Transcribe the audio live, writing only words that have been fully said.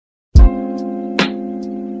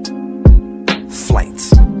flights.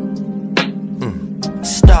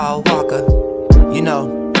 Star Walker, you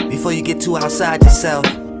know, before you get too outside yourself,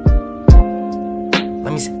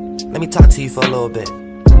 let me talk to you for a little bit.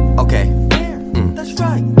 Okay. That's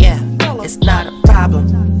right. Yeah, it's not a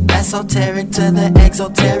problem. Esoteric to the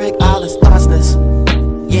exoteric, all is thoughtless.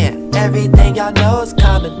 Yeah, everything y'all know is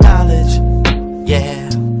common knowledge. Yeah.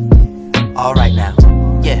 Alright now.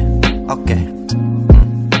 Yeah, okay.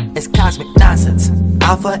 It's cosmic nonsense.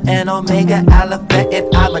 Alpha and Omega, Alphabet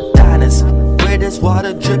and Amadonis. Where this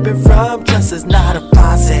water dripping from, just is not a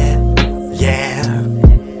faucet. Yeah.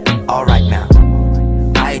 Alright now.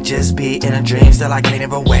 I just be in a dream, still I can't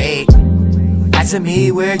ever wait. Asking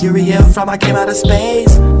me where URIEL from, I came out of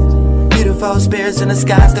space. Beautiful spirits in the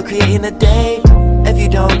sky, still creating the day. If you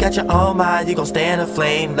don't got your own mind, you gon' stay in a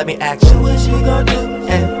flame. Let me ask you, what you gon' do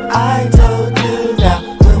if I told you now?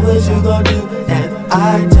 What was you gon' do if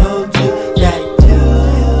I told you that you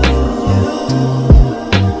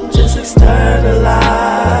just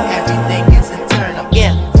externalize? Everything is internal,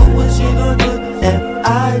 yeah. What was you gon' do if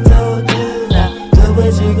I told you now? What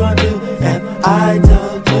was you gon' do if I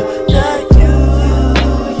told you that you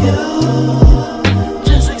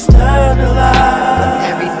just externalize?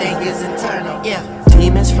 Everything is internal, yeah.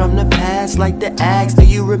 Demons from the past like the axe, do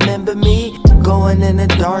you remember me? Going in the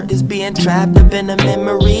dark is being trapped up in a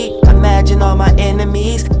memory. Imagine all my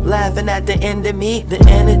enemies laughing at the end of me. The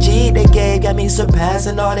energy they gave got me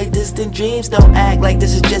surpassing all they distant dreams. Don't act like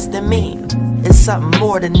this is just a meme, it's something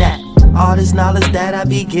more than that. All this knowledge that I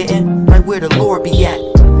be getting, right where the Lord be at.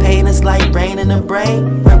 Pain is like rain in the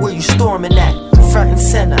brain, right where you storming at. Front and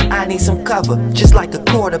center, I need some cover, just like a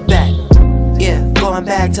quarterback. Yeah, going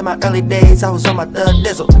back to my early days, I was on my third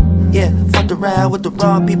dizzle. Yeah, fucked around with the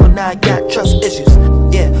wrong people, now I got trust issues.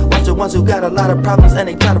 Yeah, watch the ones who got a lot of problems and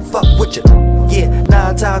they try to fuck with you. Yeah,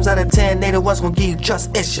 9 times out of 10, they the ones gonna give you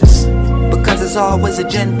trust issues. Because there's always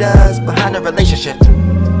agendas behind a relationship.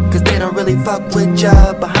 Cause they don't really fuck with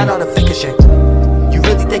ya behind all the faking shit. You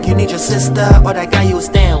really think you need your sister or that guy you was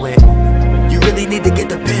staying with? You really need to get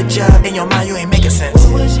the picture, in your mind you ain't making sense.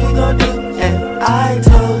 What was you gonna do if I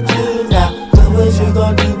told you now? What was you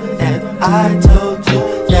gonna do if I told you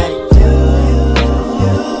that you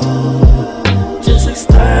just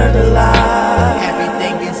externalize?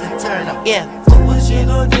 Everything is internal, yeah. What was you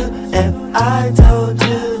gonna do if I told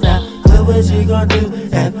you now? What was you gonna do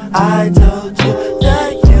if I told you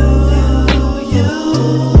that you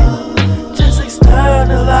just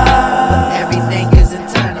externalize? Everything is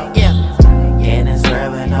internal, yeah. In this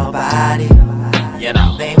world with nobody, you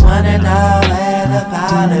know, they wanna know where the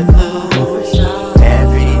pilot flew.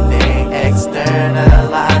 Everything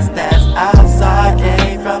externalized that's outside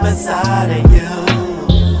came from inside of you.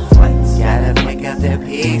 Gotta pick up their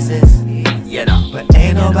pieces, you know, but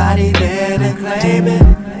ain't nobody there to claim it.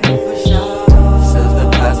 For sure, so's the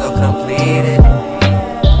puzzle completed.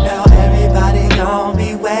 Now everybody gon'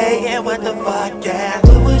 be waiting, what the fuck, yeah.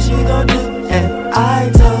 What was you gon' do if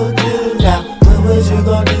I told you now? What was you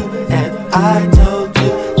gon' do if I told you?